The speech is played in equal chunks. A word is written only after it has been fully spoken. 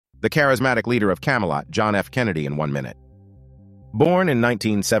the charismatic leader of Camelot, John F. Kennedy, in 1 minute. Born in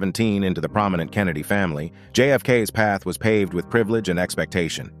 1917 into the prominent Kennedy family, JFK's path was paved with privilege and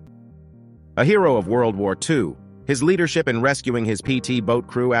expectation. A hero of World War II, his leadership in rescuing his PT boat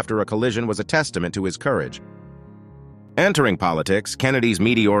crew after a collision was a testament to his courage. Entering politics, Kennedy's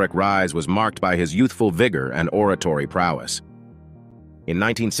meteoric rise was marked by his youthful vigor and oratory prowess. In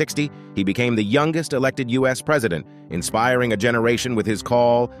 1960, he became the youngest elected U.S. president, inspiring a generation with his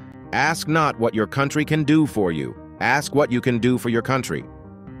call, "Ask not what your country can do for you, ask what you can do for your country."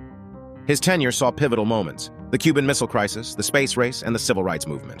 His tenure saw pivotal moments: the Cuban Missile Crisis, the space race, and the Civil Rights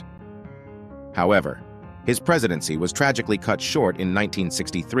Movement. However, his presidency was tragically cut short in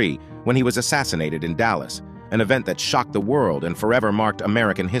 1963 when he was assassinated in Dallas, an event that shocked the world and forever marked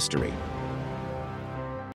American history.